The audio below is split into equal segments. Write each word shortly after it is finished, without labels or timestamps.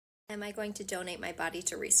Am I going to donate my body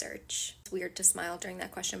to research? It's weird to smile during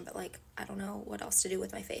that question, but like, I don't know what else to do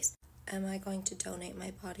with my face. Am I going to donate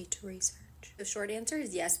my body to research? The short answer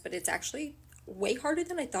is yes, but it's actually way harder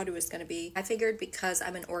than I thought it was going to be. I figured because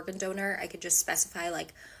I'm an organ donor, I could just specify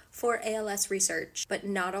like for ALS research, but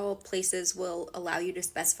not all places will allow you to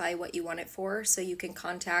specify what you want it for. So you can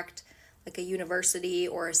contact like a university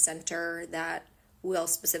or a center that will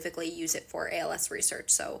specifically use it for ALS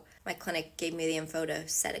research. So my clinic gave me the info to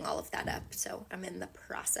setting all of that up. So I'm in the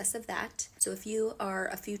process of that. So if you are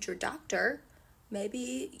a future doctor,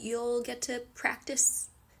 maybe you'll get to practice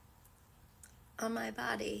on my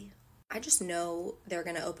body. I just know they're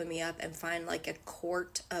gonna open me up and find like a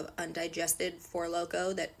quart of undigested Four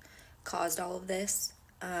Loko that caused all of this.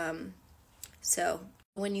 So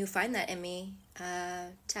when you find that in me,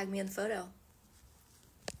 tag me in the photo.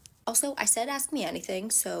 Also, I said ask me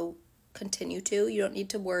anything, so continue to. You don't need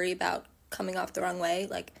to worry about coming off the wrong way.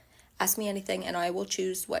 Like, ask me anything and I will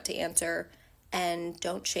choose what to answer. And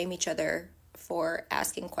don't shame each other for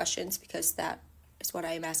asking questions, because that is what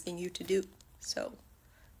I am asking you to do. So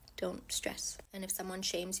don't stress. And if someone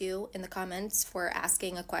shames you in the comments for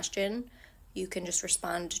asking a question, you can just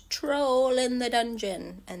respond, troll in the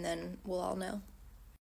dungeon, and then we'll all know.